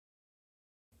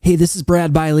Hey, this is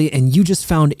Brad Biley, and you just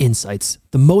found InSights,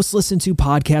 the most listened to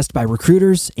podcast by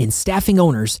recruiters and staffing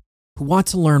owners who want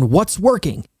to learn what's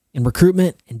working in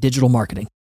recruitment and digital marketing.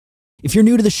 If you're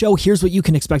new to the show, here's what you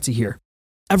can expect to hear.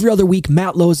 Every other week,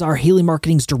 Matt Lozar, Haley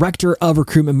Marketing's Director of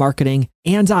Recruitment Marketing,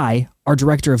 and I, our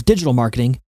Director of Digital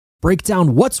Marketing, break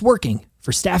down what's working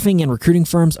for staffing and recruiting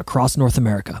firms across North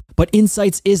America. But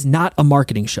InSights is not a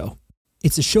marketing show.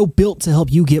 It's a show built to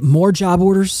help you get more job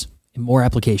orders and more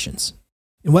applications.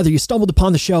 And whether you stumbled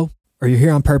upon the show or you're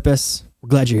here on purpose, we're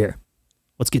glad you're here.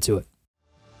 Let's get to it.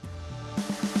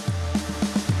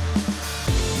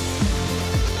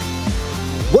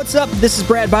 What's up? This is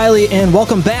Brad Biley, and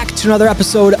welcome back to another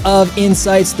episode of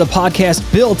InSights, the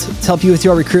podcast built to help you with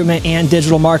your recruitment and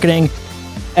digital marketing.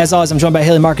 As always, I'm joined by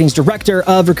Haley Marketing's Director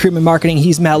of Recruitment Marketing.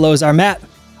 He's Matt Lozar. Matt,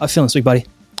 how you feeling this week, buddy?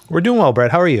 We're doing well,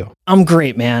 Brad. How are you? I'm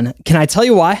great, man. Can I tell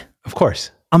you why? Of course.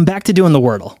 I'm back to doing the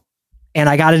Wordle, and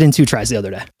I got it in 2 tries the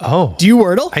other day. Oh. Do you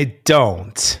Wordle? I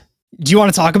don't. Do you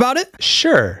want to talk about it?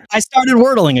 Sure. I started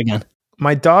Wordling again.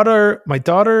 My daughter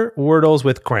Wordles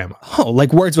with grandma. Oh,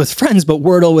 like Words with Friends, but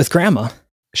Wordle with grandma.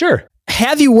 Sure.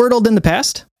 Have you Wordled in the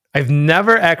past? I've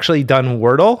never actually done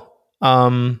Wordle.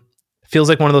 Feels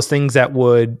like one of those things that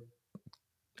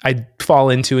I'd fall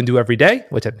into and do every day,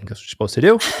 which I think is what you're supposed to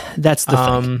do. That's the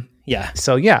thing. Yeah.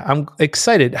 So yeah, I'm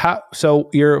excited. So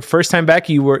your first time back,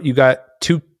 you got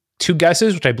two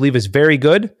guesses, which I believe is very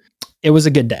good. It was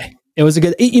a good day.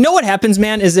 You know what happens,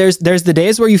 man, is there's the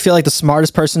days where you feel like the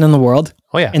smartest person in the world.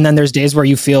 Oh yeah. And then there's days where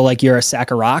you feel like you're a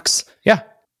sack of rocks. Yeah.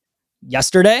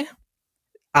 Yesterday,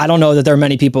 I don't know that there are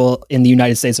many people in the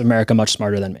United States of America much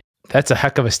smarter than me. That's a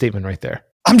heck of a statement right there.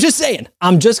 I'm just saying.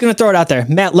 I'm just going to throw it out there.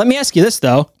 Matt, let me ask you this,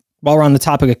 though, while we're on the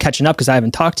topic of catching up, because I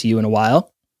haven't talked to you in a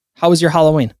while. How was your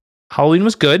Halloween? Halloween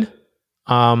was good.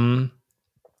 I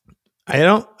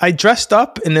dressed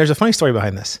up, and there's a funny story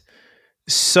behind this.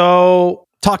 So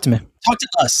talk to me. Talk to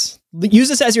us. Use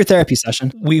this as your therapy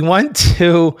session. We went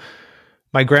to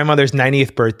my grandmother's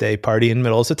 90th birthday party in the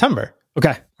middle of September.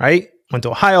 Okay. Right? Went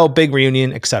to Ohio, big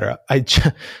reunion, etc.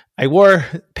 I wore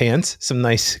pants, some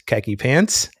nice khaki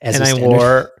pants, and I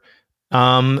wore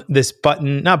this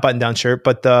not button down shirt,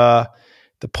 but the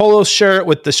polo shirt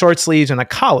with the short sleeves and a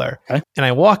collar. Okay. And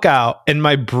I walk out, and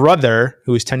my brother,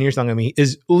 who is 10 years younger than me,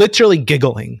 is literally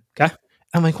giggling. Okay.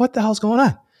 I'm like, what the hell's going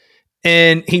on?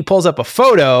 And he pulls up a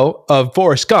photo of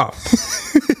Forrest Gump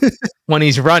when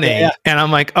he's running. Yeah. And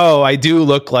I'm like, oh, I do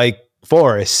look like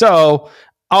Forrest. So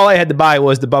all I had to buy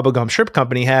was the Bubba Gump Shrimp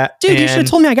Company hat. Dude, you should have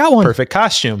told me I got one. Perfect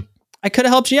costume. I could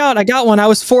have helped you out. I got one. I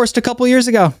was forced a couple years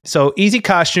ago. So easy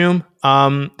costume.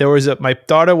 My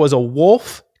daughter was a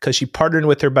wolf because she partnered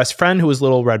with her best friend who was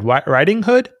Little Red Riding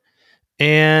Hood.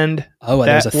 And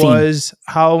that was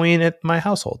Halloween at my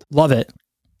household. Love it.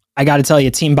 I got to tell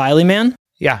you, Team Biley, man.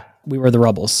 Yeah. We were the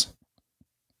rebels.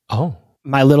 Oh.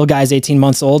 My little guy's 18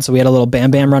 months old, so we had a little Bam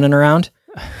Bam running around.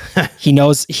 He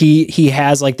knows he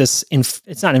has like this,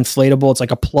 it's not inflatable, it's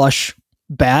like a plush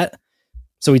bat.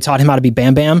 So we taught him how to be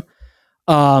Bam Bam.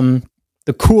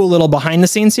 The cool little behind the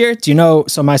scenes here, do you know,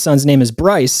 so my son's name is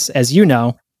Bryce, as you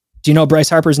know. Do you know Bryce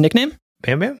Harper's nickname?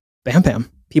 Bam Bam? Bam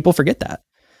Bam. People forget that.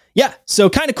 Yeah,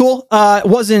 so kind of cool. It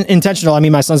wasn't intentional. I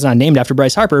mean, my son's not named after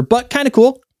Bryce Harper, but kind of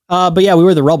cool. But yeah, we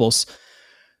were the rebels.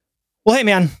 Well, hey,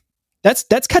 man, that's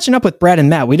catching up with Brad and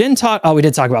Matt. We did talk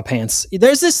about pants.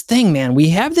 There's this thing, man. We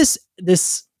have this,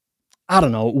 I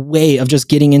don't know, way of just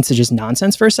getting into just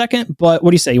nonsense for a second. But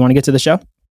what do you say? You want to get to the show?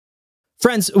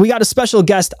 Friends, we got a special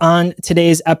guest on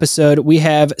today's episode. We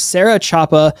have Sarah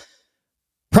Chapa,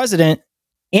 president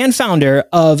and founder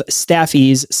of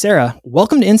StaffEase. Sarah,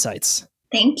 welcome to InSights.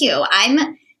 Thank you. I'm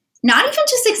not even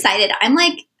just excited. I'm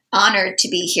like honored to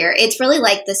be here. It's really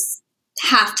like this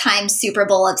halftime Super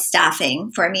Bowl of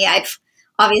staffing for me.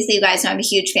 Obviously, you guys know I'm a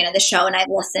huge fan of the show, and I've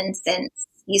listened since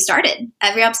you started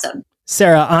every episode.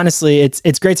 Sarah, honestly,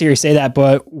 it's great to hear you say that,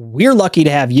 but we're lucky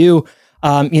to have you.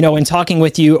 In talking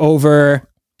with you over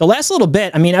the last little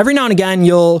bit, I mean, every now and again,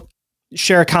 you'll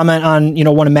share a comment on,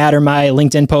 one of Matt or my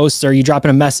LinkedIn posts, or you drop in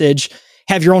a message,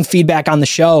 have your own feedback on the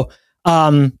show.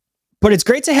 But it's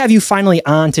great to have you finally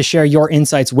on to share your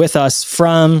insights with us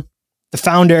from the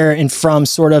founder and from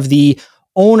sort of the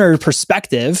owner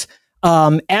perspective.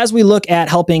 As we look at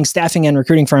helping staffing and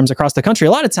recruiting firms across the country,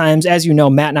 a lot of times, as you know,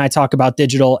 Matt and I talk about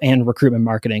digital and recruitment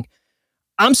marketing.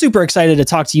 I'm super excited to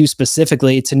talk to you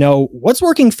specifically to know what's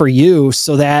working for you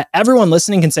so that everyone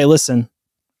listening can say, listen,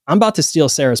 I'm about to steal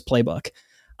Sarah's playbook.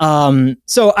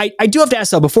 So I do have to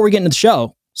ask though, before we get into the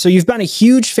show, so you've been a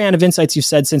huge fan of InSights, you've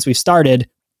said, since we've started.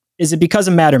 Is it because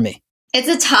of Matt or me? It's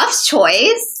a tough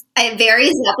choice. It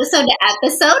varies episode to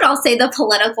episode. I'll say the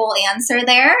political answer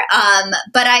there.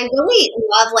 But I really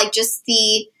love like just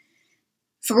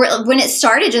when it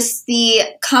started, just the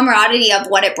camaraderie of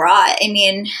what it brought. I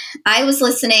mean, I was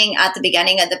listening at the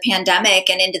beginning of the pandemic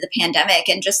and into the pandemic,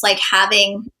 and just like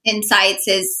having InSights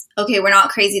is, okay, we're not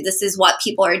crazy. This is what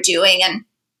people are doing. And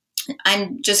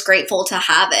I'm just grateful to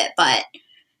have it. But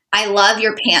I love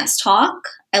your pants talk.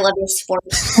 I love your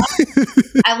sports talk.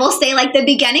 I will say like the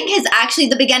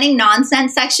beginning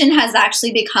nonsense section has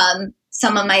actually become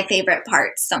some of my favorite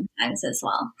parts sometimes as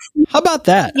well. How about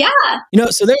that? Yeah.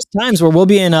 So there's times where we'll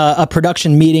be in a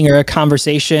production meeting or a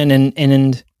conversation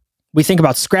and we think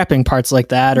about scrapping parts like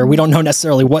that, or we don't know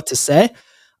necessarily what to say.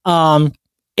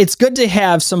 It's good to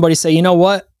have somebody say, you know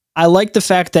what? I like the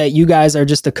fact that you guys are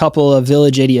just a couple of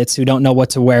village idiots who don't know what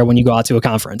to wear when you go out to a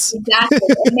conference. Exactly.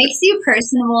 It makes you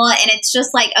personable, and it's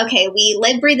just like, okay, we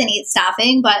live, breathe, and eat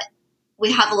staffing, but we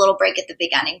have a little break at the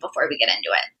beginning before we get into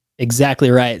it.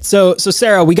 Exactly right. So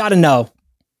Sarah, we got to know,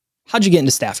 how'd you get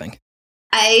into staffing?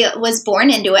 I was born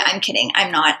into it. I'm kidding.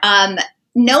 I'm not.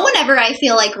 No one ever, I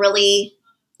feel like, really,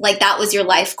 like that was your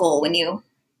life goal when you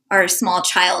are a small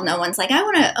child. No one's like, I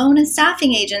want to own a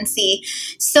staffing agency.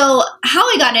 So how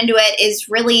I got into it is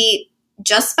really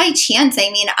just by chance.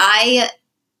 I mean, I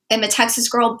am a Texas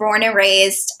girl, born and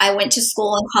raised. I went to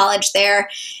school and college there.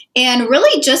 And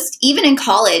really just even in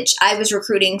college, I was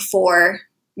recruiting for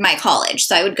my college.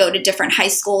 So I would go to different high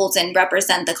schools and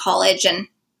represent the college. And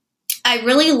I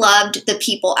really loved the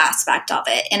people aspect of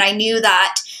it. And I knew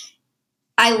that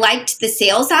I liked the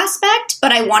sales aspect,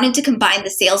 but I wanted to combine the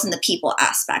sales and the people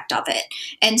aspect of it.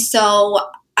 And so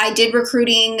I did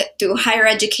recruiting through higher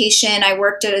education. I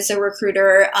worked as a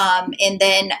recruiter, and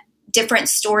then different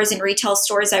stores and retail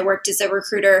stores, I worked as a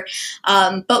recruiter.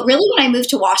 But really when I moved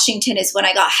to Washington is when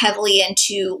I got heavily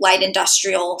into light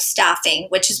industrial staffing,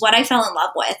 which is what I fell in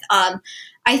love with.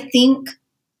 I think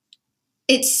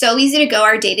it's so easy to go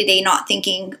our day-to-day not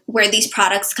thinking where these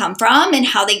products come from and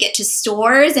how they get to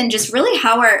stores and just really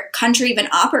how our country even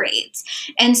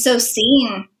operates. And so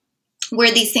seeing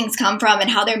where these things come from and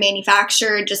how they're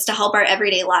manufactured just to help our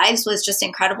everyday lives was just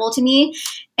incredible to me.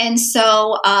 And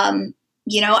so,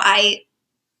 I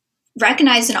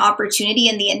recognized an opportunity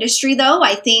in the industry, though.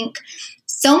 I think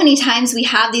so many times we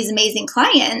have these amazing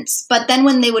clients, but then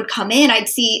when they would come in, I'd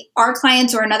see our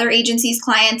clients or another agency's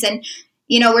clients and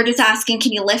we're just asking,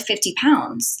 can you lift 50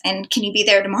 pounds and can you be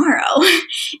there tomorrow?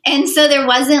 And so there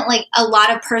wasn't like a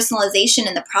lot of personalization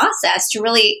in the process to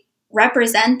really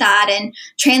represent that and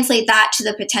translate that to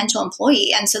the potential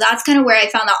employee. And so that's kind of where I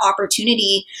found that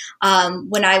opportunity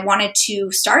when I wanted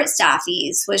to start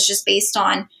StaffEase, was just based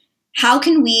on how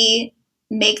can we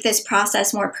make this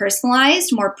process more personalized,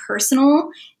 more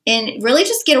personal, and really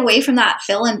just get away from that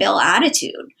fill and bill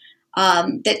attitude.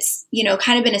 That's,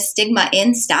 kind of been a stigma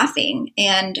in staffing.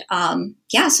 And,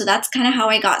 so that's kind of how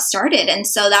I got started. And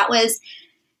so that was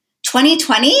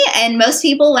 2020. And most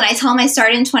people, when I tell them I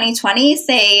started in 2020,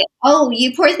 say, oh,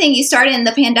 you poor thing, you started and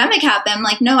the pandemic happened. I'm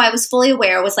like, no, I was fully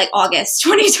aware. It was like August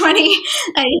 2020.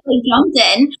 I jumped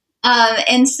in.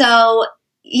 And so,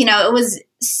 it was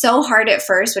so hard at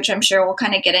first, which I'm sure we'll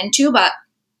kind of get into, but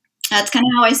that's kind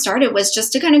of how I started, was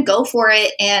just to kind of go for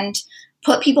it and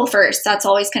put people first. That's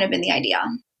always kind of been the idea.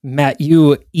 Matt,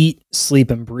 you eat, sleep,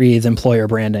 and breathe employer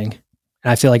branding.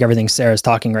 And I feel like everything Sarah's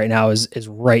talking right now is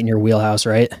right in your wheelhouse,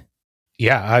 right?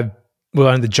 Yeah, I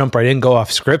wanted to jump right in, go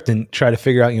off script and try to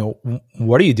figure out,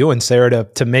 what are you doing, Sarah,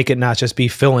 to make it not just be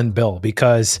fill and bill?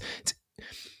 Because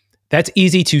that's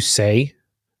easy to say.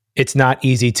 It's not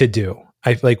easy to do.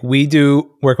 We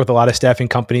do work with a lot of staffing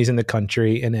companies in the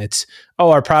country, and it's,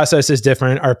 our process is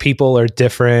different. Our people are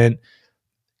different.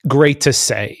 Great to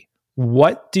say.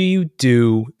 What do you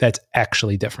do that's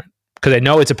actually different? Because I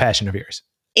know it's a passion of yours.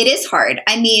 It is hard.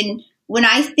 I mean, when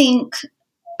I think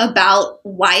about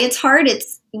why it's hard,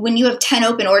 it's when you have 10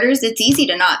 open orders, it's easy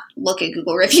to not look at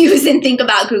Google reviews and think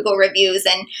about Google reviews.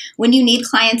 And when you need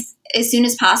clients as soon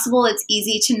as possible, it's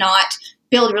easy to not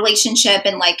build relationship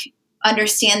and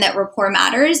understand that rapport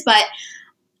matters. But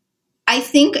I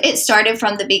think it started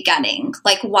from the beginning.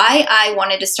 Why I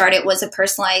wanted to start it was a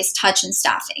personalized touch in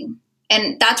staffing.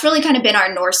 And that's really kind of been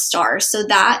our North Star. So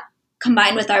that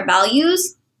combined with our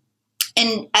values,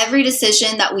 and every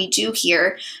decision that we do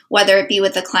here, whether it be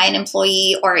with a client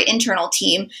employee or an internal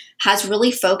team, has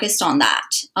really focused on that.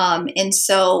 And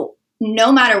so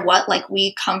no matter what,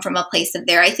 we come from a place of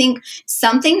there. I think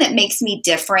something that makes me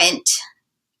different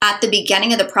at the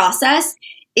beginning of the process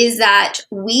is that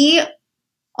we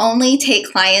only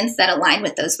take clients that align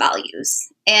with those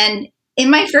values. And in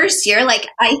my first year, like,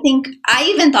 I think I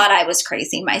even thought I was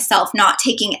crazy myself, not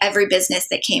taking every business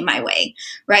that came my way,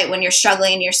 right? When you're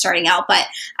struggling and you're starting out. But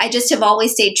I just have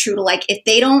always stayed true to, like, if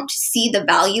they don't see the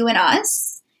value in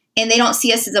us and they don't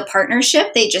see us as a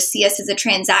partnership, they just see us as a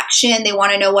transaction. They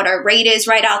want to know what our rate is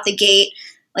right out the gate.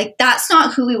 Like, that's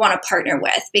not who we want to partner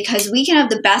with, because we can have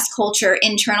the best culture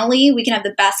internally. We can have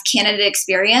the best candidate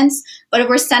experience. But if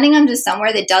we're sending them to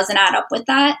somewhere that doesn't add up with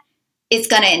that, it's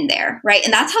going to end there, right?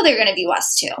 And that's how they're going to view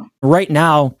us too. Right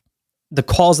now, the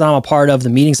calls that I'm a part of, the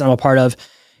meetings that I'm a part of,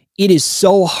 it is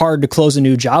so hard to close a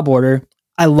new job order.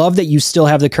 I love that you still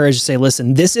have the courage to say,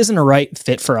 listen, this isn't a right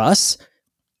fit for us,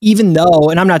 even though,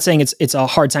 and I'm not saying it's a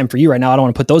hard time for you right now. I don't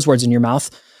want to put those words in your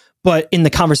mouth, but in the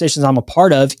conversations I'm a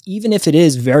part of, even if it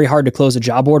is very hard to close a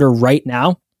job order right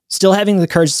now, still having the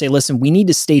courage to say, listen, we need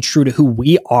to stay true to who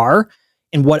we are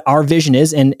and what our vision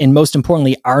is. And most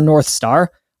importantly, our North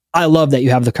Star. I love that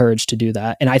you have the courage to do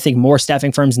that. And I think more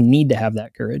staffing firms need to have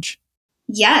that courage.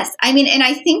 Yes. I mean, and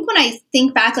I think when I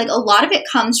think back, like, a lot of it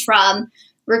comes from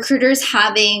recruiters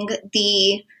having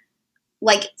the,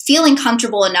 like, feeling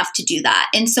comfortable enough to do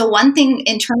that. And so one thing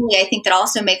internally, I think that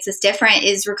also makes us different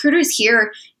is recruiters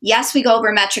here, yes, we go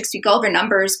over metrics, we go over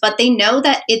numbers, but they know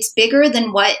that it's bigger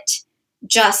than what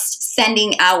just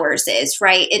sending hours is,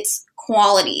 right? It's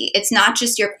quality. It's not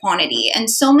just your quantity. And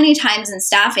so many times in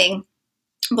staffing,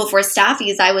 before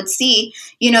StaffEase, I would see,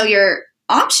 your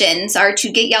options are to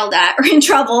get yelled at or in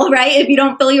trouble, right? If you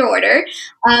don't fill your order,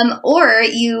 or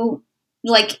you,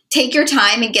 like, take your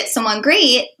time and get someone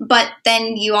great, but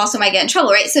then you also might get in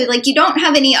trouble, right? So, like, you don't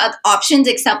have any options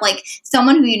except, like,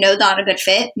 someone who not a good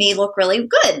fit may look really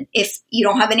good if you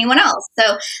don't have anyone else.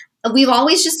 So we've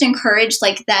always just encouraged,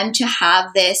 like, them to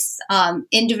have this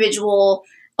individual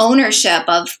ownership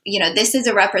of, this is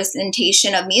a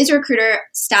representation of me as a recruiter,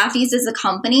 StaffEase as a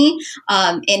company.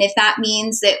 And if that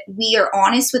means that we are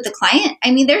honest with the client,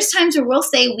 I mean, there's times where we'll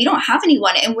say, we don't have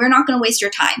anyone and we're not going to waste your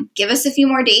time. Give us a few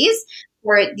more days,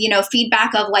 or,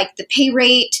 feedback of, like, the pay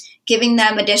rate, giving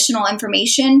them additional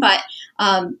information. But,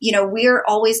 we're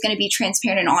always going to be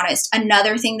transparent and honest.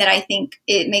 Another thing that I think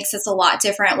it makes us a lot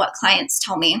different, what clients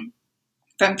tell me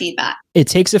from feedback. It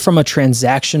takes it from a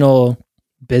transactional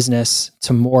business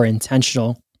to more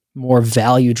intentional, more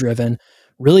value driven,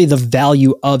 really the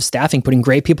value of staffing, putting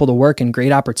great people to work and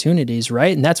great opportunities,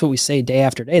 right? And that's what we say day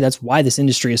after day. That's why this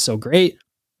industry is so great.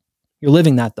 You're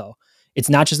living that though. It's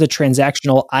not just a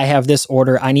transactional, I have this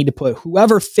order, I need to put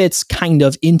whoever fits kind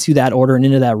of into that order and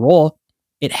into that role.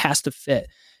 It has to fit.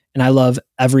 And I love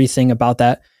everything about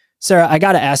that. Sarah, I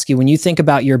got to ask you, when you think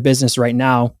about your business right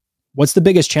now, what's the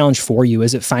biggest challenge for you?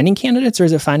 Is it finding candidates or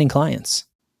is it finding clients?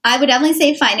 I would definitely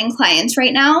say finding clients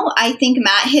right now. I think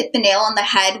Matt hit the nail on the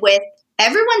head with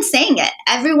everyone saying it.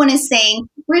 Everyone is saying,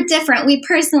 we're different, we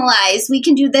personalize, we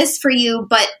can do this for you,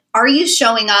 but are you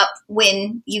showing up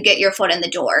when you get your foot in the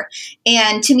door?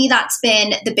 And to me, that's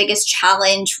been the biggest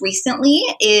challenge recently,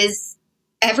 is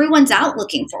everyone's out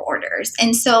looking for orders.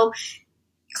 And so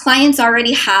clients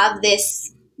already have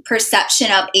this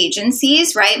perception of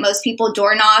agencies, right? Most people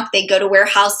door knock, they go to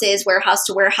warehouses, warehouse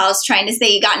to warehouse, trying to say,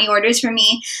 you got any orders for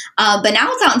me? But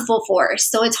now it's out in full force.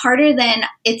 So it's harder than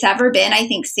it's ever been, I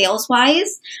think,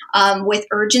 sales-wise, with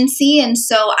urgency. And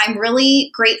so I'm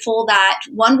really grateful that,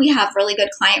 one, we have really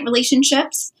good client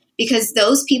relationships, because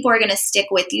those people are going to stick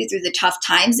with you through the tough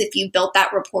times if you built that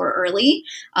rapport early,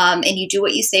 and you do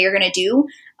what you say you're going to do.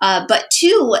 But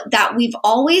two, that we've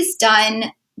always done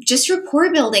just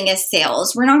rapport building as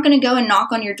sales. We're not going to go and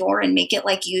knock on your door and make it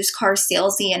like used car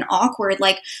salesy and awkward.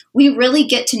 Like, we really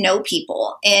get to know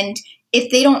people. And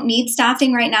if they don't need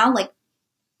staffing right now, like,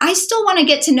 I still want to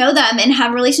get to know them and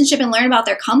have a relationship and learn about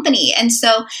their company. And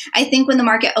so I think when the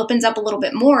market opens up a little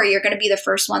bit more, you're going to be the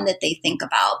first one that they think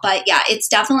about. But yeah, it's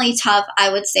definitely tough,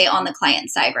 I would say, on the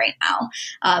client side right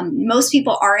now. Most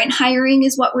people aren't hiring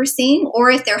is what we're seeing.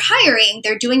 Or if they're hiring,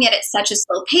 they're doing it at such a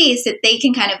slow pace that they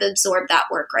can kind of absorb that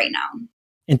work right now.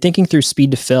 And thinking through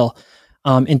speed to fill,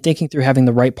 and thinking through having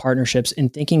the right partnerships,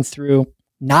 and thinking through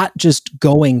not just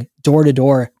going door to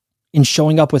door and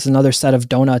showing up with another set of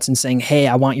donuts and saying, hey,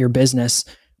 I want your business.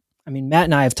 I mean, Matt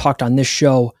and I have talked on this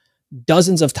show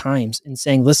dozens of times and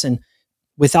saying, listen,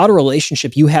 without a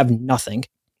relationship, you have nothing.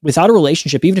 Without a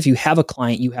relationship, even if you have a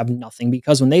client, you have nothing,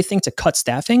 because when they think to cut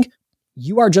staffing,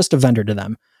 you are just a vendor to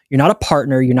them. You're not a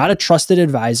partner. You're not a trusted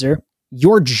advisor.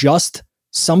 You're just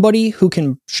somebody who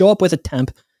can show up with a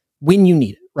temp when you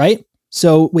need it, right?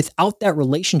 So without that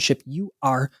relationship, you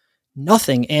are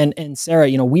nothing. And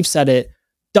Sarah, we've said it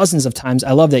dozens of times.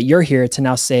 I love that you're here to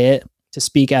now say it, to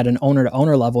speak at an owner to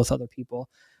owner level with other people.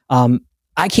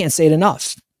 I can't say it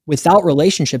enough. Without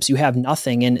relationships, you have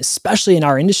nothing. And especially in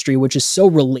our industry, which is so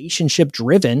relationship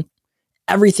driven,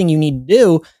 everything you need to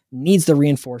do needs to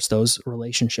reinforce those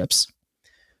relationships.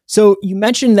 So you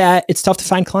mentioned that it's tough to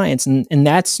find clients, and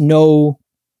that's no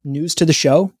news to the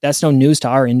show. That's no news to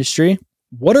our industry.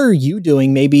 What are you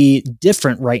doing maybe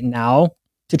different right now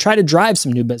to try to drive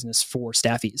some new business for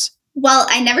StaffEase? Well,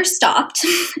 I never stopped.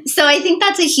 So I think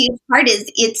that's a huge part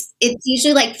is it's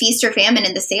usually like feast or famine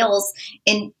in the sales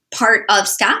in part of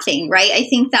staffing, right? I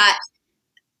think that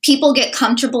people get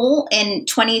comfortable, and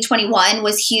 2021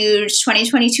 was huge.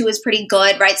 2022 was pretty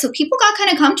good, right? So people got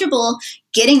kind of comfortable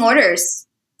getting orders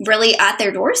really at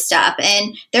their doorstep.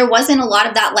 And there wasn't a lot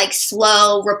of that like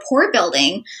slow rapport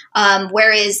building.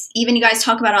 Whereas even you guys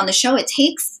talk about on the show, it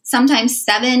takes sometimes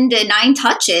 7 to 9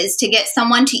 touches to get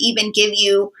someone to even give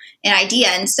you an idea.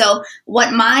 And so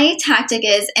what my tactic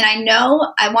is, and I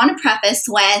know I want to preface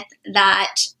with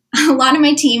that a lot of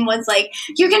my team was like,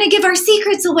 you're going to give our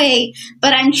secrets away.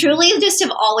 But I'm truly just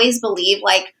have always believed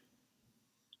like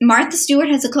Martha Stewart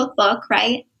has a cookbook,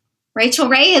 right? Rachel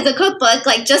Ray has a cookbook.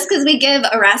 Like just because we give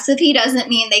a recipe doesn't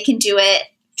mean they can do it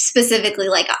specifically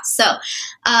like us. So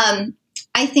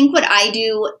I think what I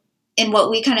do and what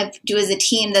we kind of do as a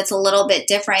team that's a little bit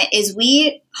different is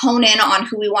we hone in on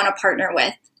who we want to partner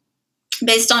with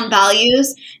based on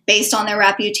values, based on their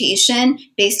reputation,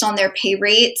 based on their pay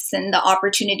rates and the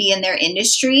opportunity in their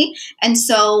industry. And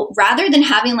so rather than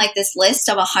having like this list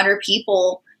of 100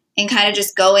 people and kind of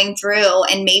just going through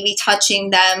and maybe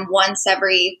touching them once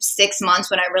every 6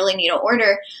 months when I really need an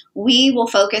order, we will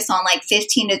focus on like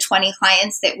 15 to 20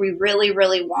 clients that we really,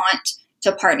 really want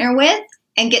to partner with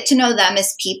and get to know them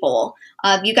as people.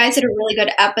 You guys did a really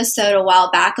good episode a while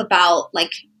back about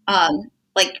like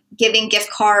giving gift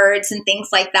cards and things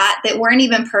like that weren't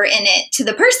even pertinent to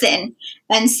the person.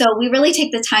 And so we really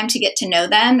take the time to get to know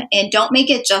them and don't make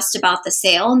it just about the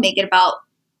sale, make it about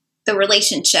the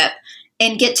relationship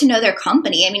and get to know their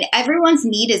company. I mean, everyone's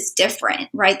need is different,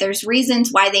 right? There's reasons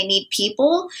why they need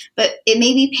people, but it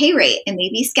may be pay rate, it may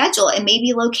be schedule, it may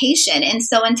be location. And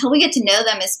so until we get to know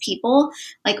them as people,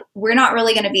 like we're not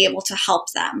really going to be able to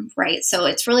help them, right? So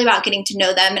it's really about getting to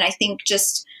know them. And I think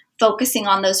just focusing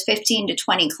on those 15 to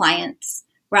 20 clients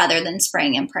rather than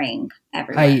spraying and praying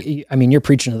everywhere. I mean, you're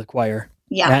preaching to the choir.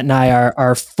 Yeah. Matt and I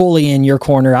are fully in your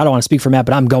corner. I don't want to speak for Matt,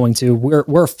 but I'm going to.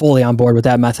 We're fully on board with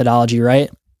that methodology, right?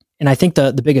 And I think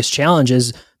the biggest challenge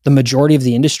is the majority of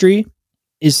the industry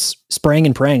is spraying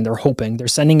and praying. They're hoping. They're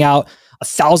sending out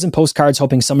 1,000 postcards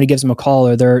hoping somebody gives them a call,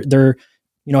 or they're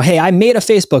hey, I made a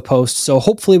Facebook post, so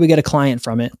hopefully we get a client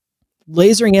from it.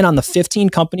 Lasering in on the 15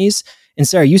 companies, and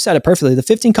Sarah, you said it perfectly, the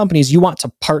 15 companies you want to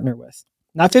partner with.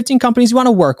 Not 15 companies you want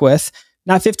to work with,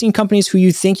 not 15 companies who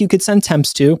you think you could send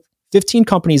temps to, 15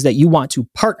 companies that you want to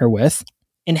partner with,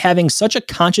 and having such a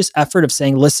conscious effort of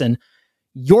saying, listen,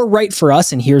 you're right for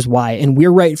us and here's why, and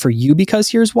we're right for you because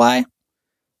here's why.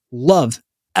 Love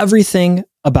everything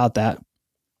about that.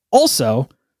 Also,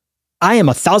 I am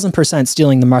 1,000%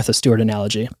 stealing the Martha Stewart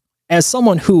analogy. As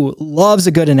someone who loves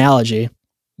a good analogy,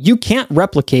 you can't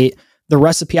replicate the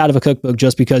recipe out of a cookbook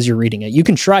just because you're reading it. You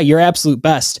can try your absolute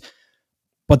best,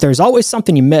 but there's always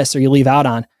something you miss or you leave out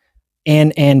on.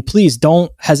 And please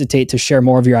don't hesitate to share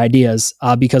more of your ideas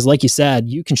because like you said,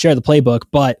 you can share the playbook,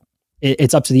 but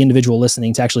it's up to the individual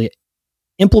listening to actually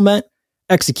implement,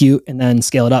 execute, and then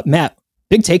scale it up. Matt,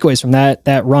 big takeaways from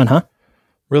that run, huh?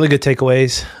 Really good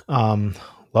takeaways.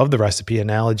 Love the recipe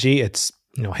analogy. It's,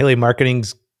 Haley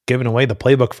Marketing's given away the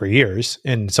playbook for years,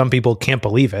 and some people can't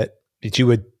believe it.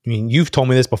 You've told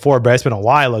me this before, but it's been a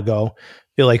while ago. I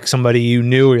feel like somebody you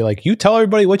knew, or you're like, you tell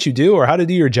everybody what you do or how to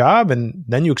do your job, and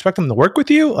then you expect them to work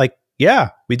with you? Like, yeah,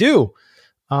 we do.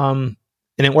 And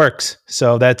it works.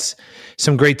 So that's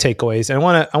some great takeaways. And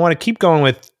I want to keep going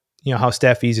with, how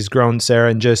StaffEase has grown,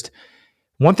 Sarah. And just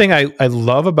one thing I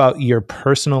love about your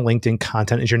personal LinkedIn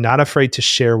content is you're not afraid to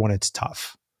share when it's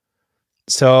tough.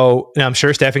 So I'm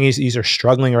sure staffing agencies are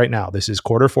struggling right now. This is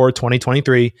Q4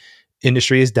 2023.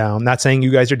 Industry is down. Not saying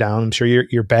you guys are down. I'm sure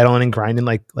you're battling and grinding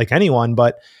like anyone.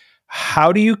 But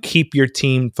how do you keep your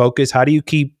team focused? How do you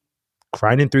keep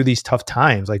grinding through these tough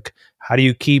times? Like, how do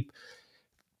you keep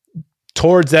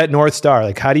towards that North Star?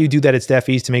 Like, how do you do that at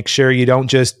StaffEase to make sure you don't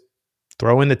just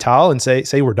throw in the towel and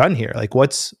say we're done here? Like,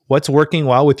 what's working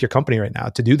well with your company right now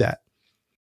to do that?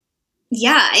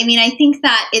 Yeah, I mean, I think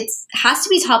that it has to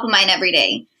be top of mind every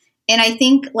day. And I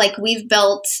think like we've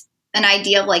built an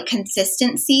idea of like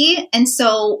consistency. And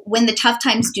so when the tough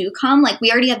times do come, like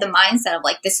we already have the mindset of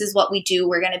like, this is what we do.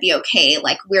 We're going to be okay.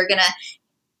 Like we're going to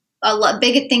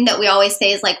big thing that we always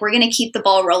say is like, we're going to keep the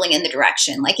ball rolling in the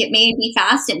direction. Like it may be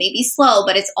fast, it may be slow,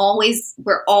 but it's always,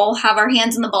 we're all have our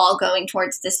hands on the ball going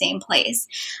towards the same place.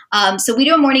 So we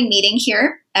do a morning meeting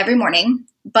here every morning,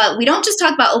 but we don't just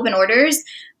talk about open orders.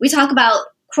 We talk about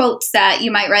quotes that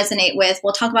you might resonate with.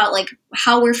 We'll talk about like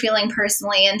how we're feeling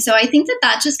personally. And so I think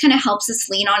that just kind of helps us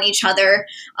lean on each other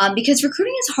because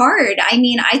recruiting is hard. I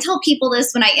mean, I tell people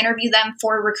this when I interview them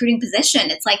for a recruiting position.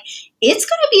 It's like, it's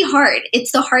going to be hard.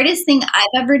 It's the hardest thing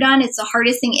I've ever done. It's the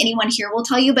hardest thing anyone here will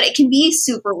tell you, but it can be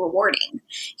super rewarding.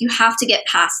 You have to get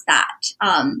past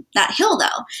that hill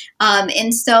though.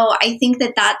 And so I think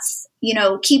that's,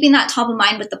 keeping that top of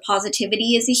mind with the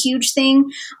positivity is a huge thing.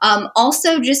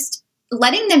 Also just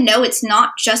letting them know it's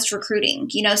not just recruiting.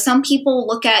 Some people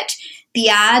look at the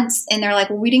ads and they're like,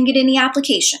 well, we didn't get any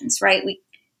applications, right?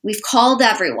 We've called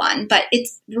everyone, but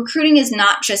recruiting is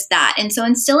not just that. And so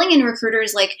instilling in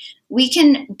recruiters, like we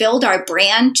can build our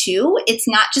brand too. It's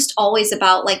not just always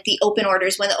about like the open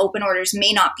orders when the open orders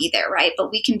may not be there, right?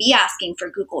 But we can be asking for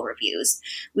Google reviews.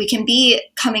 We can be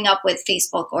coming up with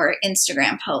Facebook or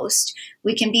Instagram posts.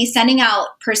 We can be sending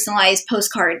out personalized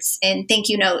postcards and thank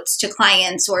you notes to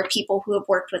clients or people who have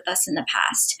worked with us in the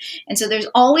past. And so there's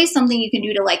always something you can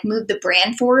do to like move the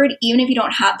brand forward, even if you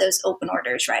don't have those open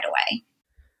orders right away.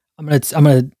 I'm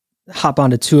gonna hop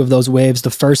onto two of those waves. The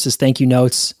first is thank you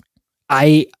notes.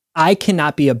 I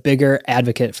cannot be a bigger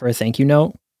advocate for a thank you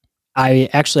note. I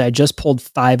just pulled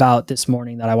 5 out this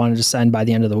morning that I wanted to send by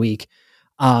the end of the week.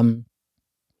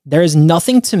 There is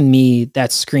nothing to me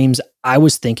that screams, I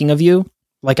was thinking of you,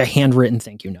 like a handwritten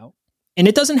thank you note. And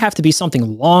it doesn't have to be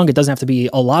something long. It doesn't have to be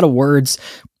a lot of words.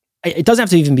 It doesn't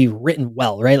have to even be written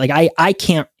well, right? Like I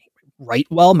can't write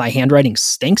well. My handwriting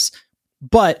stinks.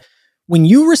 But when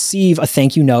you receive a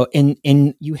thank you note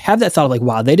and you have that thought of like,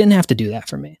 wow, they didn't have to do that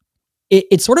for me.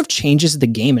 It sort of changes the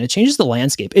game and it changes the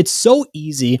landscape. It's so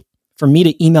easy for me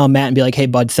to email Matt and be like, hey,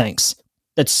 bud, thanks.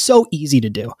 That's so easy to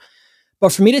do.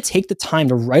 But for me to take the time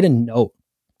to write a note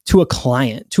to a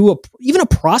client, even a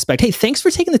prospect, hey, thanks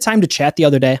for taking the time to chat the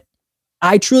other day.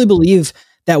 I truly believe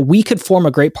that we could form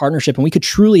a great partnership and we could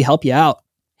truly help you out.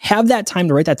 Have that time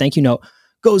to write that thank you note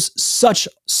goes such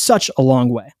a long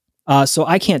way. So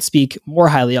I can't speak more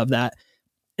highly of that.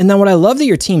 And then what I love that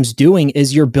your team's doing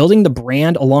is you're building the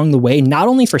brand along the way, not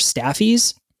only for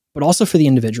StaffEase, but also for the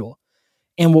individual.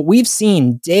 And what we've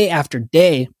seen day after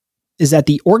day is that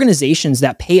the organizations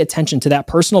that pay attention to that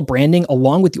personal branding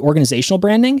along with the organizational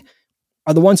branding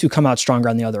are the ones who come out stronger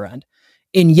on the other end.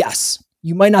 And yes,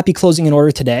 you might not be closing an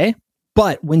order today,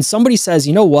 but when somebody says,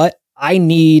 you know what, I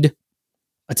need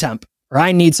a temp or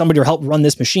I need somebody to help run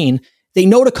this machine, they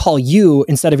know to call you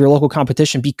instead of your local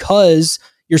competition because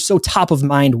you're so top of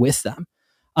mind with them.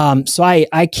 So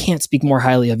I can't speak more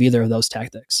highly of either of those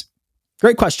tactics.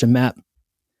 Great question, Matt.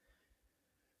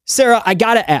 Sarah, I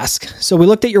got to ask. So we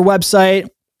looked at your website,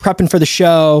 prepping for the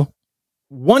show.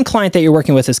 One client that you're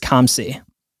working with is ComC.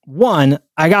 One,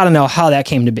 I got to know how that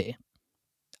came to be.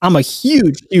 I'm a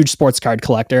huge sports card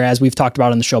collector, as we've talked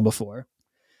about on the show before.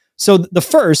 So the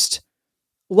first,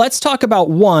 let's talk about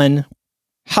one,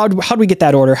 how do we get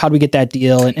that order? How do we get that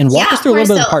deal? And walk us through a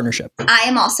little bit of the partnership. I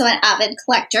am also an avid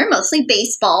collector, mostly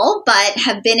baseball, but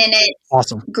have been in it.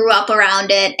 Awesome. Grew up around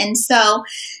it. And so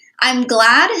I'm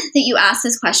glad that you asked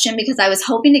this question because I was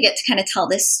hoping to get to kind of tell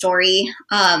this story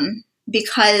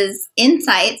because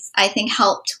InSights, I think,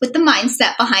 helped with the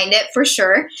mindset behind it for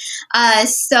sure. And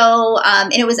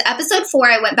it was episode 4.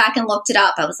 I went back and looked it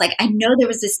up. I was like, I know there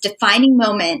was this defining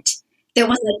moment. There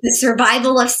was like the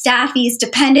survival of StaffEase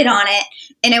depended on it.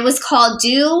 And it was called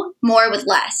Do More with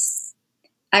Less,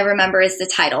 I remember is the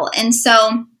title. And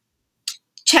so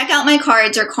check out my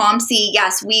cards or ComC.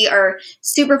 Yes, we are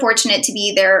super fortunate to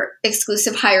be their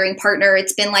exclusive hiring partner.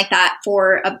 It's been like that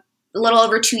for a little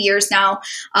over 2 years now.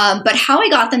 But how I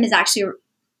got them is actually a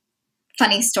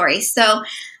funny story. So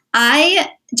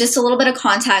just a little bit of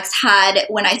context,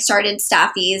 when I started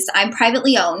StaffEase, I'm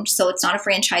privately owned, so it's not a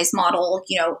franchise model.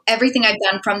 Everything I've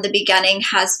done from the beginning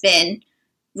has been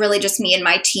really just me and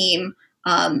my team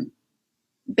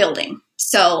building.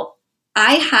 So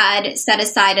I had set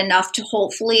aside enough to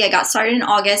hopefully, I got started in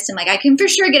August and I can for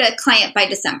sure get a client by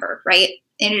December, right?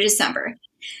 End of December.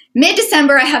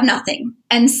 Mid-December, I have nothing.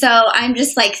 And so I'm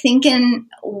just thinking,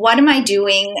 what am I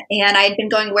doing? And I'd been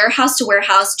going warehouse to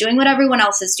warehouse, doing what everyone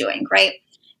else is doing, right?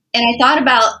 And I thought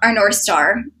about our North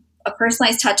Star, a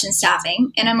personalized touch in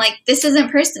staffing. And I'm like, this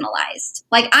isn't personalized.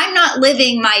 I'm not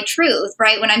living my truth,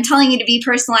 right? When I'm telling you to be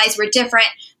personalized, we're different.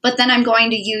 But then I'm going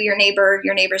to you, your neighbor,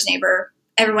 your neighbor's neighbor,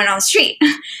 everyone on the street.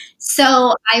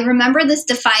 So I remember this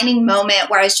defining moment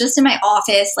where I was just in my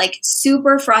office,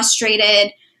 super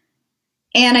frustrated,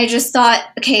 And I just thought,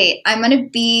 okay, I'm going to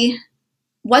be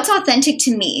what's authentic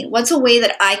to me? What's a way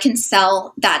that I can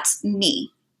sell that's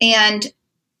me? And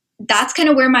that's kind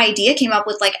of where my idea came up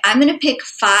with. Like, I'm going to pick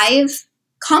 5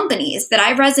 companies that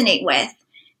I resonate with,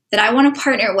 that I want to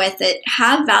partner with, that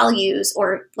have values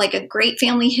or like a great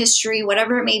family history,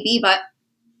 whatever it may be, but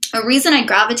a reason I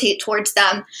gravitate towards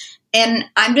them. And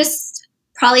I'm just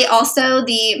probably also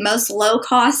the most low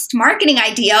cost marketing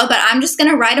idea, but I'm just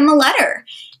going to write them a letter.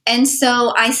 And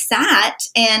so I sat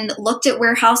and looked at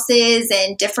warehouses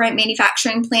and different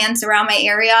manufacturing plants around my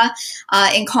area.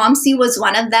 And COMC was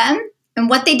one of them. And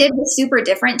what they did was super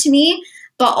different to me,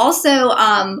 but also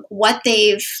what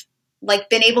they've like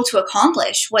been able to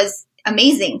accomplish was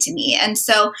amazing to me. And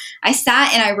so I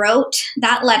sat and I wrote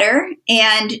that letter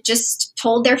and just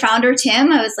told their founder,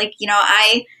 Tim, I was like,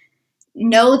 I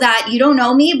know that you don't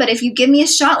know me, but if you give me a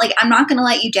shot, like, I'm not going to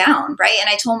let you down. Right. And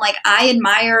I told him, like, I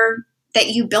admire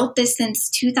that you built this since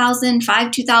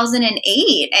 2005,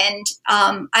 2008. And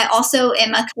I also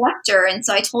am a collector. And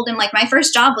so I told him, like, my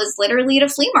first job was literally at a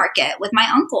flea market with my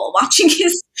uncle watching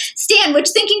his stand, which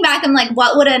thinking back, I'm like,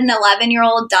 what would an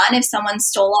 11-year-old done if someone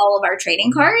stole all of our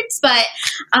trading cards? But,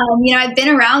 I've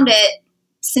been around it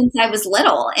since I was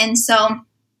little. And so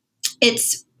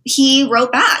he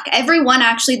wrote back. Everyone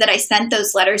actually that I sent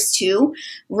those letters to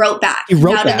wrote back. He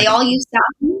wrote back. Did they all use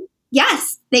StaffEase?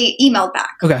 Yes, they emailed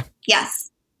back. Okay.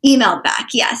 Yes. Emailed back.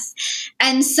 Yes.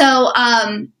 And so,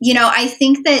 I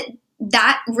think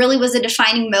that really was a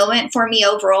defining moment for me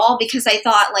overall, because I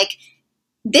thought, like,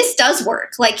 this does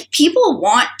work. Like, people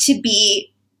want to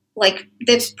be like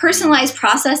this personalized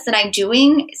process that I'm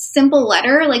doing, simple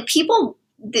letter, like, people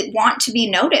that want to be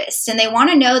noticed, and they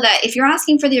want to know that if you're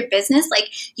asking for their business, like,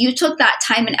 you took that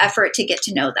time and effort to get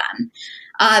to know them.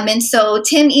 And so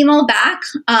Tim emailed back,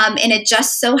 and it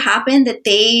just so happened that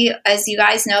they, as you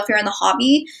guys know, if you're in the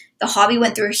hobby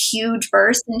went through a huge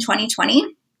burst in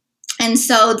 2020. And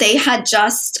so they had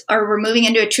were moving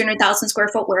into a 200,000 square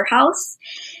foot warehouse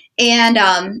and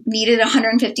needed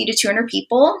 150 to 200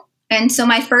 people. And so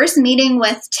my first meeting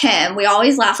with Tim, we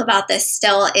always laugh about this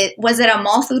still, it was at a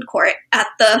mall food court at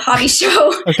the hobby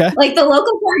show, okay. Like the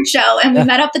local corn show. And we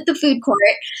met up at the food court.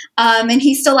 And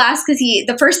he still asked, because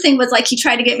the first thing was like, he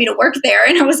tried to get me to work there.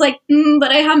 And I was like,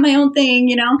 but I have my own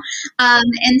thing,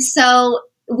 And so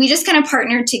we just kind of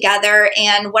partnered together.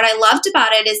 And what I loved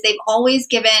about it is they've always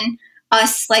given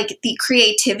us like the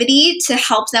creativity to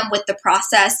help them with the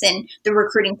process and the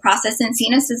recruiting process, and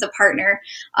seen us as a partner.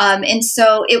 And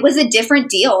so it was a different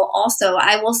deal. Also,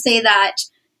 I will say that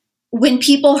when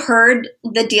people heard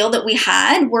the deal that we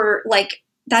had, were like,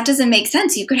 that doesn't make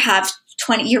sense. You could have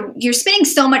 20, you're spending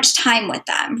so much time with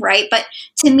them. Right. But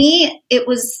to me, it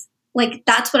was like,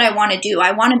 that's what I want to do.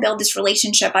 I want to build this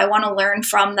relationship. I want to learn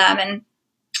from them. And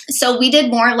so we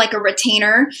did more like a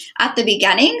retainer at the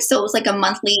beginning. So it was like a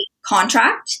monthly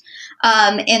contract.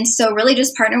 And so really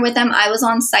just partner with them. I was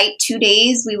on site 2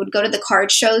 days. We would go to the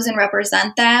card shows and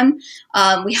represent them.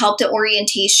 We helped at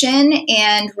orientation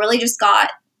and really just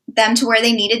got them to where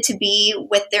they needed to be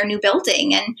with their new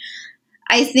building. And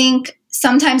I think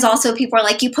sometimes also people are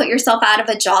like, you put yourself out of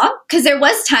a job, because there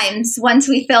was times once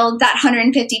we filled that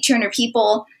 150, 200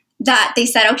 people that they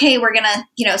said, okay, we're going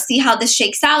to, see how this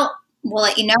shakes out. We'll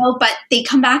let you know, but they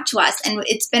come back to us, and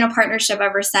it's been a partnership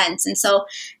ever since. And so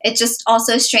it just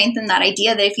also strengthened that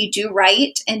idea that if you do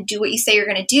right and do what you say you're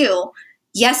going to do,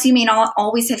 yes, you may not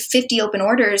always have 50 open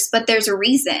orders, but there's a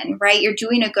reason, right? You're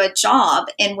doing a good job.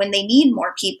 And when they need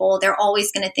more people, they're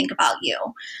always going to think about you.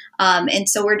 And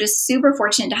so we're just super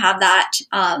fortunate to have that.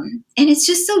 And it's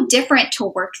just so different to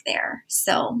work there.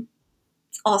 So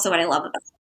it's also what I love about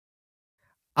it.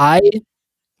 I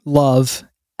love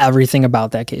everything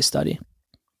about that case study.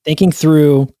 Thinking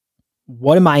through,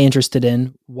 what am I interested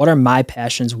in? What are my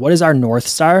passions? What is our North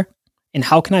Star? And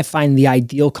how can I find the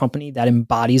ideal company that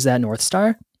embodies that North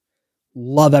Star?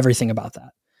 Love everything about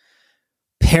that.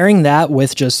 Pairing that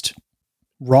with just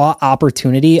raw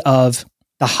opportunity of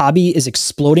the hobby is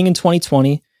exploding in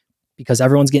 2020 because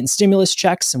everyone's getting stimulus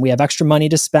checks and we have extra money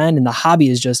to spend, and the hobby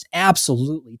is just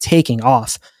absolutely taking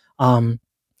off.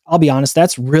 I'll be honest,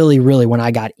 that's really, really when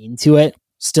I got into it.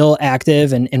 Still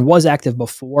active and was active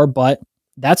before, but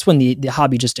that's when the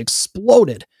hobby just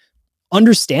exploded.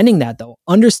 Understanding that though,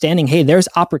 hey, there's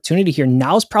opportunity here.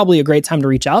 Now's probably a great time to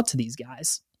reach out to these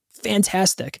guys.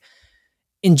 Fantastic.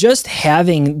 And just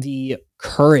having the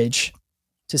courage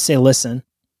to say, listen,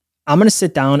 I'm going to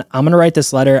sit down. I'm going to write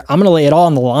this letter. I'm going to lay it all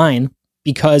on the line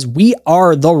because we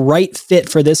are the right fit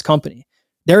for this company.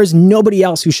 There is nobody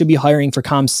else who should be hiring for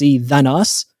COMC than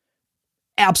us.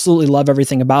 Absolutely love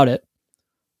everything about it.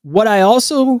 What I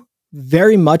also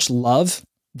very much love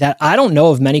that I don't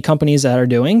know of many companies that are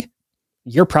doing.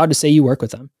 You're proud to say you work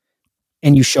with them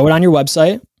and you show it on your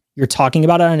website. You're talking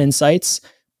about it on InSights.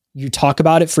 You talk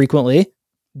about it frequently.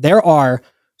 There are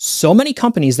so many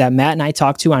companies that Matt and I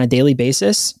talk to on a daily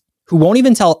basis who won't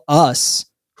even tell us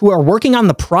who are working on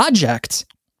the project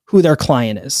who their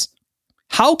client is.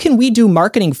 How can we do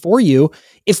marketing for you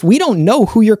if we don't know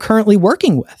who you're currently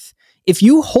working with? If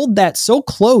you hold that so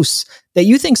close that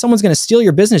you think someone's going to steal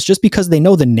your business just because they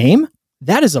know the name,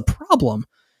 that is a problem.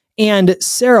 And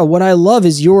Sarah, what I love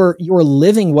is you're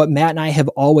living what Matt and I have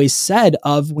always said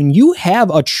of when you have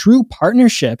a true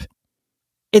partnership,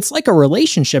 it's like a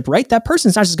relationship, right? That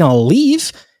person's not just going to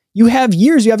leave. You have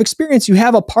years, you have experience, you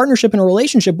have a partnership and a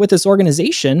relationship with this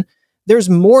organization. There's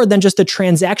more than just a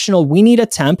transactional, we need a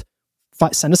temp,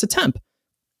 send us a temp.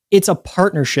 It's a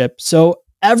partnership. So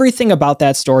everything about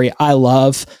that story, I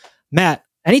love. Matt,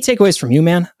 any takeaways from you,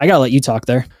 man? I got to let you talk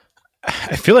there.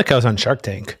 I feel like I was on Shark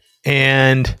Tank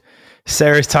and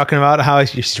Sarah's talking about how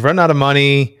she's run out of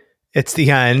money. It's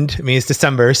the end. I mean, it's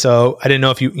December. So I didn't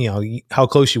know if you know, how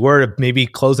close you were to maybe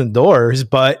closing doors,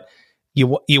 but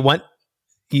you went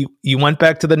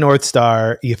back to the North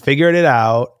Star, you figured it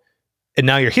out, and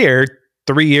now you're here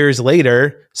 3 years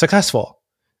later, successful.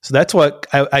 So that's what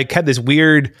I had this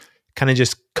weird kind of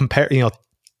just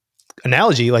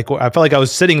analogy. Like I felt like I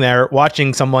was sitting there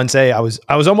watching someone say I was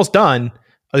almost done.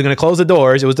 I was going to close the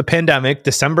doors. It was the pandemic.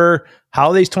 December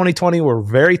holidays 2020 were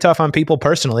very tough on people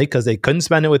personally because they couldn't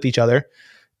spend it with each other.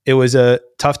 It was a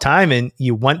tough time, and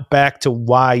you went back to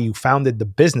why you founded the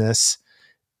business,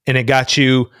 and it got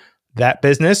you that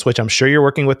business, which I'm sure you're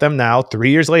working with them now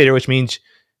 3 years later, which means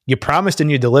you promised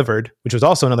and you delivered, which was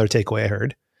also another takeaway I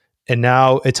heard. And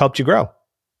now it's helped you grow.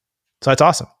 So that's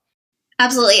awesome.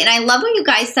 Absolutely. And I love what you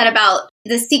guys said about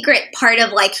the secret part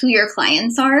of like who your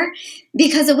clients are,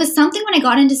 because it was something when I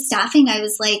got into staffing, I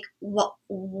was like,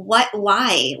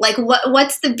 why? Like,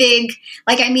 what's the big,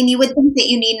 like, I mean, you would think that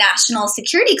you need national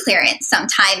security clearance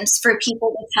sometimes for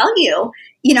people to tell you,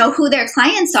 who their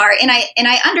clients are. And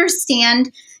I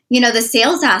understand, the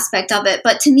sales aspect of it.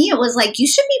 But to me, it was like, you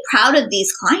should be proud of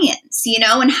these clients,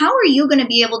 and how are you going to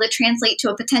be able to translate to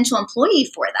a potential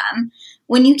employee for them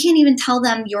when you can't even tell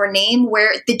them your name,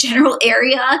 where the general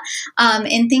area,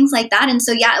 and things like that. And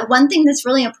so, yeah, one thing that's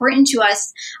really important to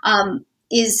us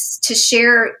is to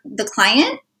share the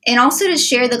client and also to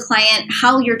share the client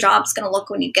how your job's going to look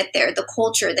when you get there, the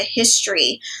culture, the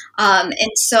history.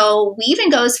 And so we even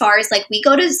go as far as like we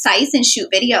go to sites and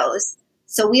shoot videos.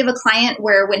 So we have a client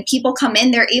where when people come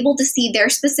in, they're able to see their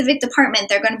specific department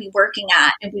they're going to be working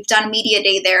at. And we've done a media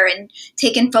day there and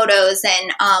taken photos,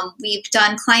 and we've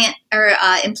done client or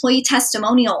employee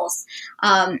testimonials.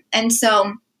 And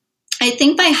so I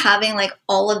think by having like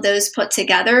all of those put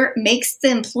together makes the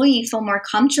employee feel more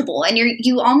comfortable, and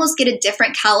you almost get a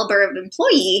different caliber of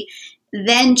employee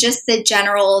than just the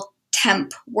general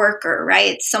temp worker,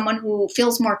 right? Someone who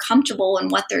feels more comfortable in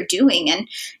what they're doing and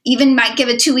even might give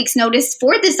a 2 weeks notice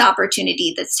for this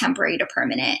opportunity that's temporary to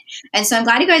permanent. And so I'm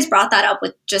glad you guys brought that up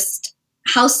with just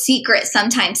how secret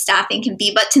sometimes staffing can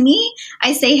be. But to me,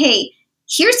 I say, hey,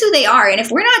 here's who they are. And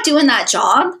if we're not doing that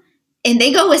job and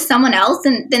they go with someone else,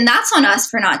 then that's on us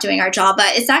for not doing our job.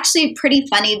 But it's actually pretty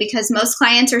funny because most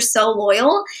clients are so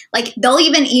loyal. Like they'll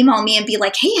even email me and be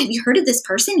like, hey, have you heard of this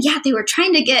person? Yeah, they were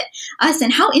trying to get us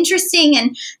and how interesting.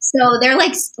 And so they're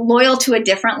like loyal to a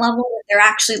different level. They're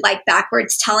actually like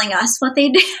backwards telling us what they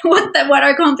did, what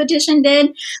our competition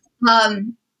did.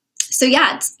 So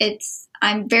yeah,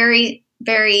 I'm very,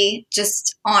 very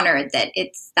just honored that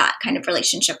it's that kind of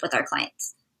relationship with our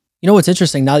clients. What's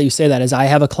interesting now that you say that is I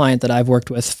have a client that I've worked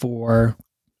with for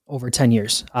over 10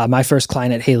 years. My first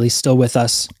client at Haley's still with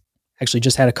us. Actually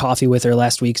just had a coffee with her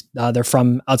last week. They're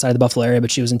from outside the Buffalo area, but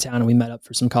she was in town and we met up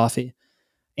for some coffee.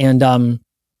 And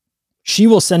she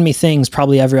will send me things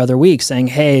probably every other week saying,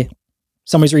 hey,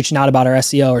 somebody's reaching out about our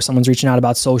SEO or someone's reaching out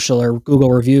about social or Google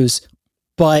reviews.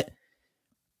 But,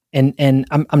 and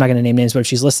I'm not going to name names, but if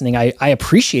she's listening, I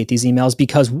appreciate these emails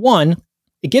because one,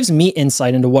 it gives me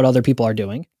insight into what other people are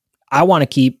doing. I want to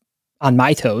keep on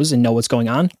my toes and know what's going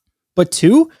on. But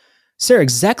two, Sarah,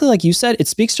 exactly like you said, it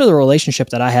speaks to the relationship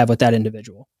that I have with that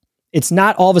individual. It's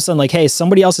not all of a sudden like, hey,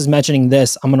 somebody else is mentioning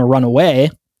this, I'm going to run away.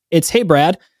 It's, hey,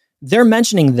 Brad, they're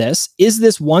mentioning this. Is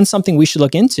this one, something we should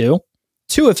look into?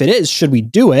 Two, if it is, should we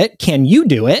do it? Can you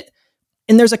do it?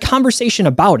 And there's a conversation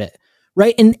about it,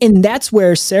 right? And that's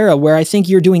where, Sarah, where I think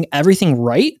you're doing everything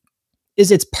right,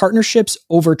 is it's partnerships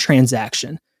over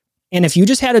transaction. And if you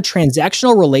just had a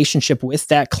transactional relationship with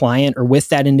that client or with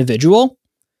that individual,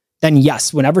 then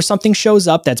yes, whenever something shows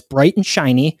up that's bright and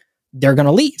shiny, they're going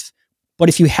to leave. But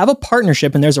if you have a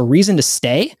partnership and there's a reason to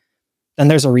stay, then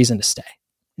there's a reason to stay.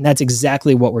 And that's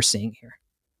exactly what we're seeing here.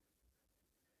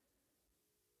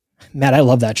 Matt, I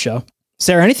love that show.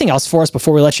 Sarah, anything else for us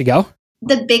before we let you go?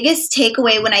 The biggest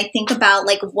takeaway when I think about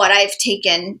like what I've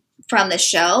taken from the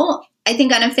show, I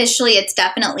think unofficially it's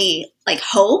definitely like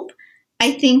hope.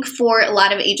 I think for a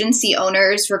lot of agency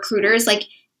owners, recruiters, like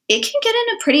it can get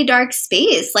in a pretty dark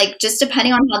space, like just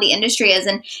depending on how the industry is.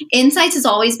 And InSights has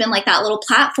always been like that little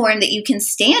platform that you can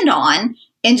stand on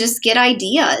and just get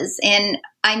ideas. And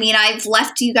I mean, I've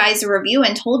left you guys a review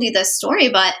and told you this story,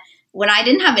 but when I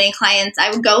didn't have any clients, I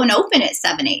would go and open at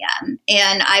 7 a.m.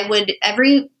 And I would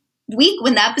every week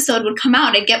when the episode would come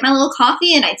out, I'd get my little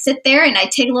coffee and I'd sit there and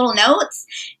I'd take little notes.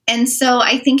 And so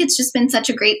I think it's just been such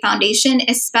a great foundation,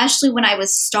 especially when I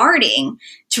was starting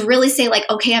to really say like,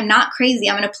 okay, I'm not crazy.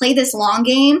 I'm going to play this long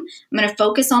game. I'm going to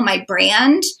focus on my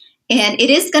brand and it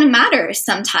is going to matter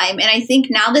sometime. And I think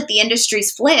now that the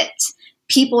industry's flipped,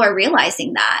 people are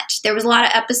realizing that. There was a lot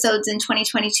of episodes in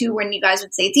 2022 when you guys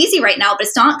would say it's easy right now, but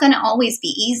it's not going to always be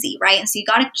easy, right? And so you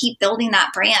got to keep building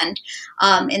that brand.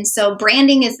 And so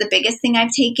branding is the biggest thing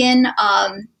I've taken.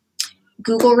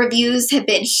 Google reviews have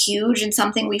been huge and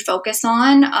something we focus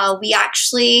on. We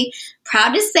actually,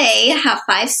 proud to say, have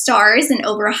 5 stars and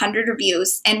over 100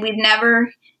 reviews, and we've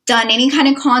never done any kind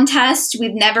of contest.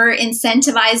 We've never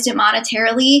incentivized it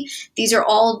monetarily. These are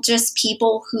all just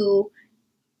people who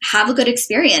have a good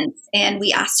experience and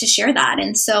we ask to share that.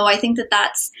 And so I think that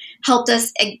that's helped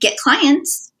us get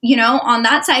clients, you know, on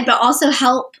that side, but also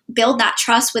help build that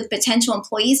trust with potential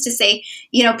employees to say,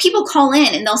 you know, people call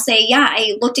in and they'll say, yeah,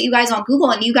 I looked at you guys on Google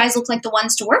and you guys look like the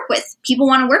ones to work with. People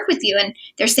want to work with you and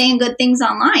they're saying good things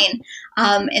online.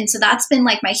 And so that's been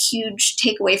like my huge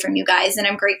takeaway from you guys. And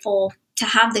I'm grateful to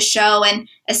have the show and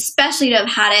especially to have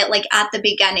had it like at the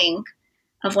beginning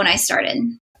of when I started.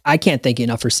 I can't thank you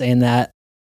enough for saying that.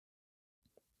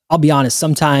 I'll be honest,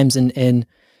 sometimes, and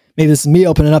maybe this is me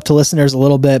opening up to listeners a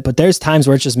little bit, but there's times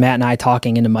where it's just Matt and I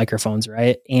talking into microphones,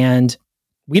 right? And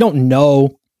we don't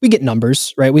know, we get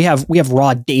numbers, right? We have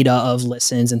raw data of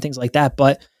listens and things like that,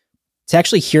 but to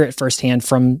actually hear it firsthand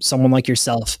from someone like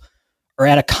yourself or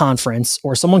at a conference,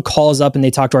 or someone calls up and they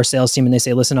talk to our sales team and they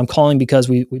say, listen, I'm calling because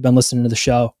we've been listening to the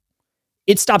show.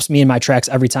 It stops me in my tracks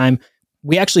every time.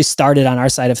 We actually started on our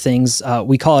side of things.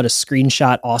 We call it a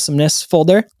screenshot awesomeness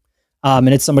folder. And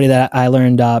it's somebody that I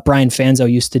learned, Brian Fanzo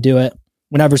used to do it.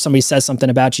 Whenever somebody says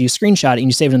something about you, you screenshot it and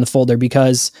you save it in the folder,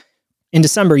 because in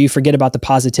December, you forget about the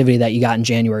positivity that you got in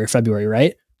January or February,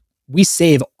 right? We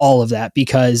save all of that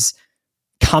because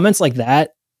comments like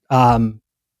that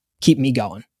keep me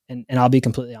going. And I'll be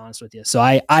completely honest with you. So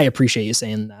I appreciate you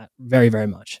saying that very, very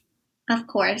much. Of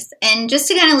course. And just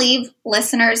to kind of leave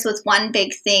listeners with one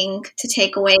big thing to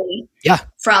take away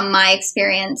from my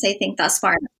experience, I think thus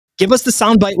far. Give us the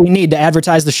soundbite we need to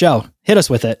advertise the show. Hit us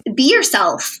with it. Be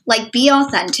yourself. Like, be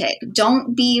authentic.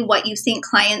 Don't be what you think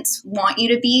clients want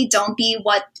you to be. Don't be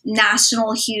what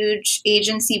national huge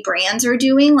agency brands are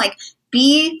doing. Like,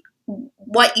 be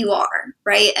what you are,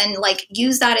 right? And like,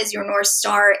 use that as your North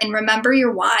Star and remember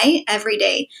your why every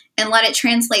day and let it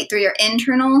translate through your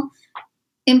internal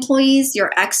employees,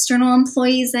 your external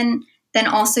employees, and then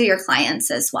also your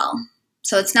clients as well.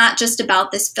 So it's not just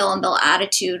about this fill and bill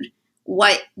attitude.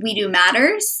 What we do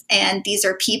matters, and these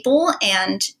are people,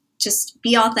 and just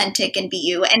be authentic and be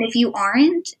you. And if you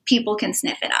aren't, people can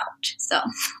sniff it out. So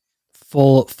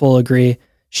full agree.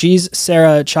 She's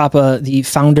Sarah Chapa, the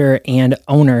founder and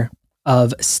owner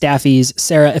of StaffEase.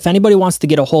 Sarah, if anybody wants to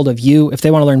get a hold of you, if they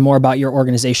want to learn more about your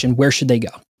organization, where should they go?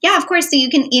 Yeah, of course. So you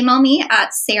can email me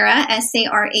at Sarah,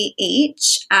 Sarah,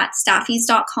 at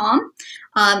StaffEase.com.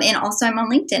 And also I'm on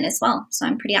LinkedIn as well. So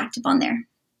I'm pretty active on there.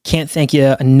 Can't thank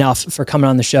you enough for coming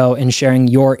on the show and sharing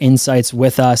your insights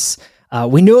with us.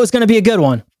 We knew it was going to be a good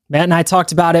one. Matt and I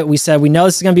talked about it. We said, we know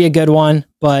this is going to be a good one,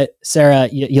 but Sarah,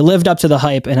 you lived up to the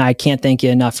hype, and I can't thank you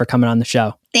enough for coming on the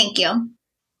show. Thank you.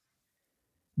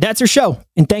 That's our show.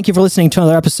 And thank you for listening to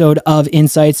another episode of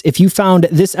InSights. If you found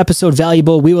this episode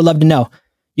valuable, we would love to know.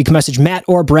 You can message Matt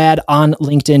or Brad on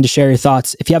LinkedIn to share your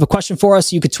thoughts. If you have a question for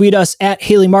us, you could tweet us at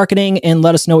Haley Marketing and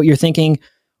let us know what you're thinking,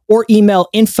 or email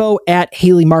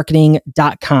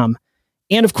info@haleymarketing.com.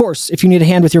 And of course, if you need a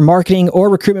hand with your marketing or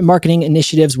recruitment marketing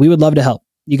initiatives, we would love to help.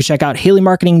 You can check out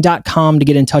haleymarketing.com to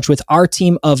get in touch with our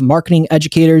team of marketing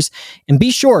educators, and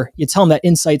be sure you tell them that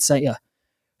InSights sent you.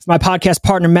 For my podcast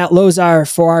partner, Matt Lozar,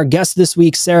 for our guest this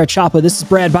week, Sarah Chapa, this is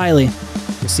Brad Biley.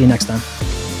 We'll see you next time.